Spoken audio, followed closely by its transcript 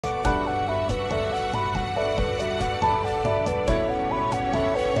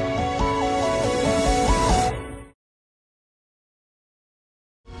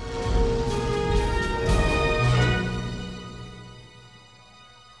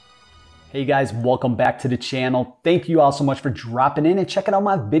Hey guys, welcome back to the channel. Thank you all so much for dropping in and checking out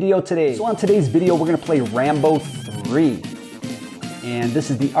my video today. So on today's video, we're gonna play Rambo 3. And this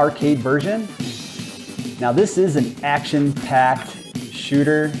is the arcade version. Now this is an action-packed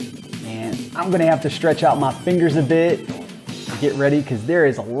shooter, and I'm gonna have to stretch out my fingers a bit. Get ready, because there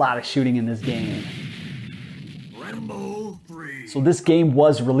is a lot of shooting in this game. Rambo 3. So this game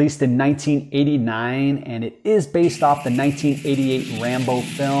was released in 1989, and it is based off the 1988 Rambo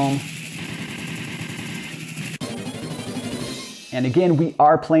film. And again, we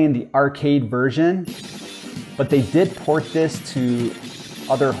are playing the arcade version, but they did port this to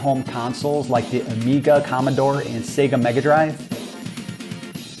other home consoles like the Amiga, Commodore, and Sega Mega Drive.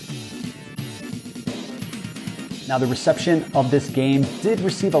 Now the reception of this game did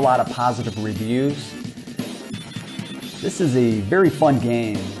receive a lot of positive reviews. This is a very fun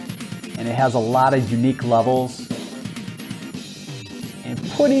game, and it has a lot of unique levels. And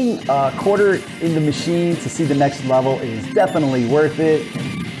putting a quarter in the machine to see the next level is definitely worth it.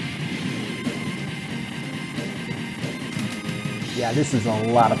 Yeah, this is a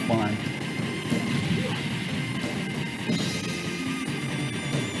lot of fun.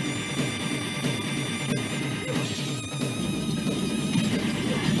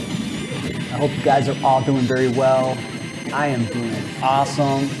 I hope you guys are all doing very well. I am doing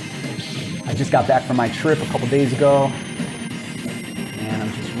awesome. I just got back from my trip a couple days ago. And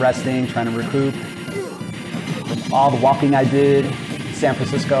I'm just resting, trying to recoup from all the walking I did in San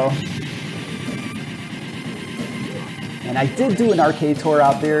Francisco. And I did do an arcade tour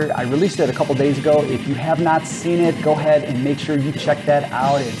out there. I released it a couple days ago. If you have not seen it, go ahead and make sure you check that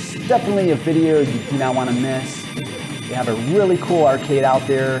out. It's definitely a video you do not want to miss. They have a really cool arcade out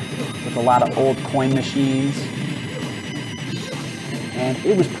there with a lot of old coin machines. And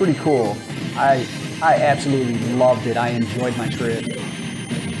it was pretty cool. I absolutely loved it. I enjoyed my trip.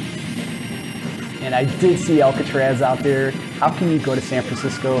 And I did see Alcatraz out there. How can you go to San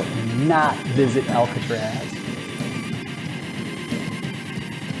Francisco and not visit Alcatraz?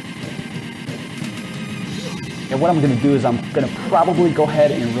 And what I'm gonna do is I'm gonna probably go ahead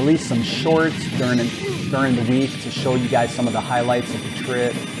and release some shorts during the week to show you guys some of the highlights of the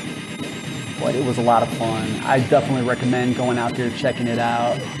trip. But it was a lot of fun. I definitely recommend going out there, checking it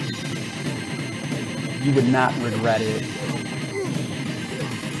out. You would not regret it.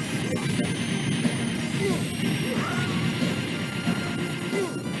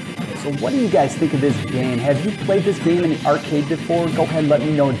 So what do you guys think of this game? Have you played this game in the arcade before? Go ahead and let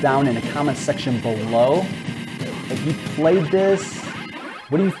me know down in the comment section below. Have you played this?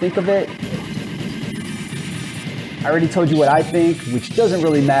 What do you think of it? I already told you what I think, which doesn't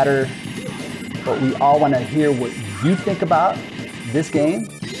really matter, but we all want to hear what you think about this game.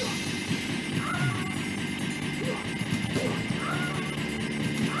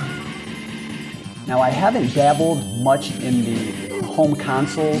 Now I haven't dabbled much in the home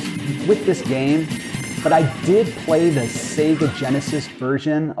consoles with this game, but I did play the Sega Genesis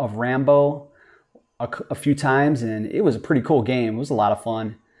version of Rambo a few times, and it was a pretty cool game. It was a lot of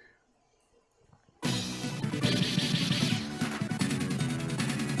fun.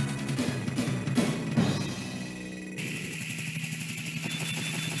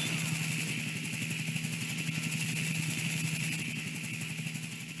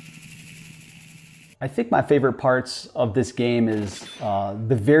 I think my favorite parts of this game is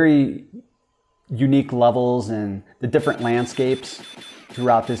the very unique levels and the different landscapes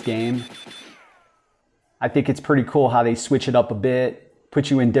throughout this game. I think it's pretty cool how they switch it up a bit,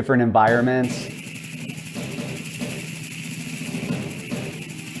 put you in different environments.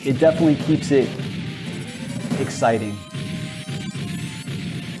 It definitely keeps it exciting.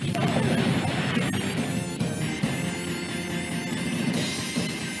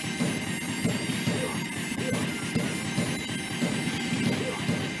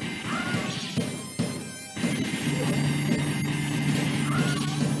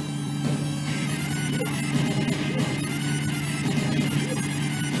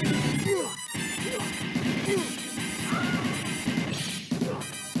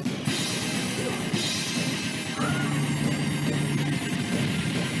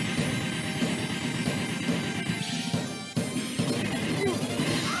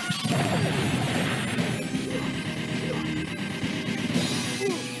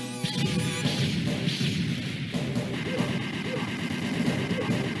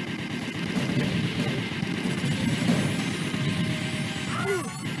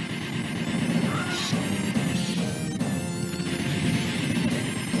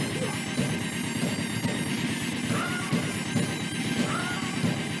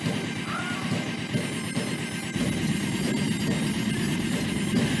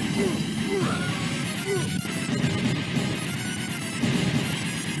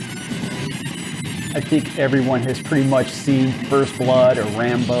 I think everyone has pretty much seen First Blood or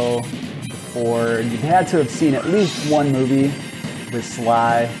Rambo, or you've had to have seen at least one movie with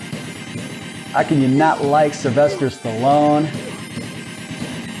Sly. How can you not like Sylvester Stallone?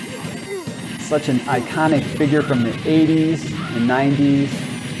 Such an iconic figure from the 80s and 90s.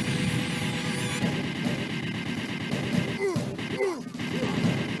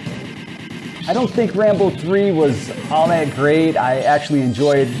 I don't think Rambo 3 was all that great. I actually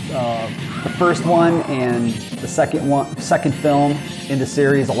enjoyed the first one and the second film in the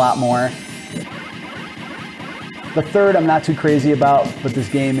series a lot more. The third I'm not too crazy about, but this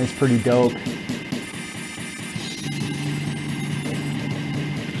game is pretty dope.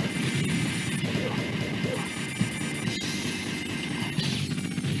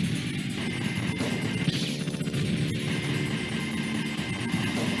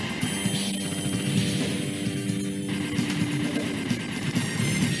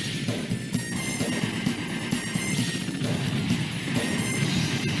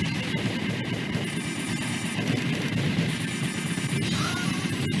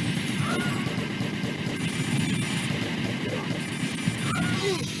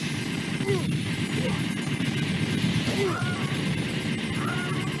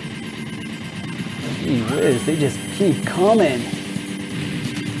 Gee whiz, they just keep coming.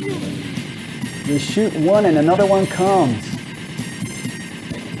 You shoot one and another one comes.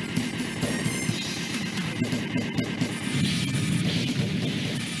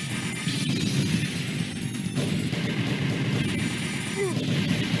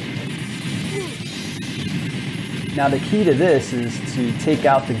 Now the key to this is to take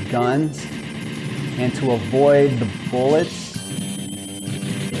out the guns and to avoid the bullets.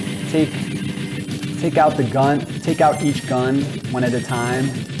 Take out the gun, take out each gun one at a time.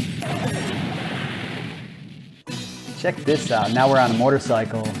 Check this out, now we're on a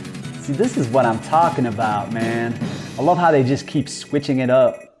motorcycle. See, this is what I'm talking about, man. I love how they just keep switching it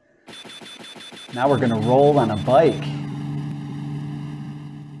up. Now we're gonna roll on a bike.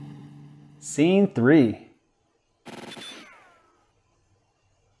 Scene 3.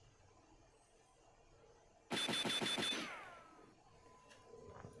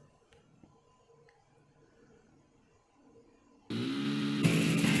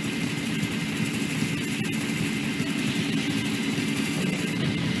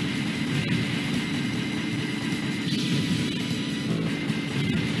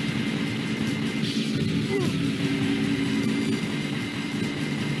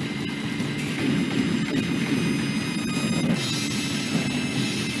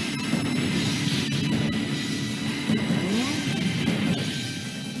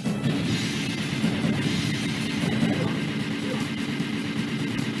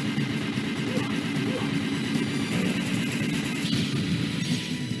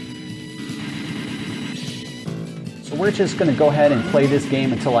 So we're just going to go ahead and play this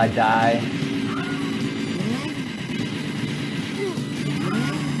game until I die.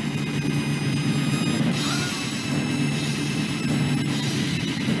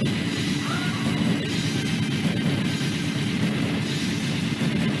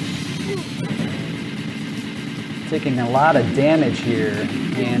 Taking a lot of damage here,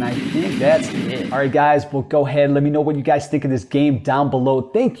 and I think that's it. Alright guys, well go ahead, let me know what you guys think of this game down below.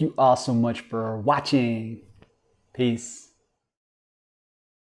 Thank you all so much for watching. Peace.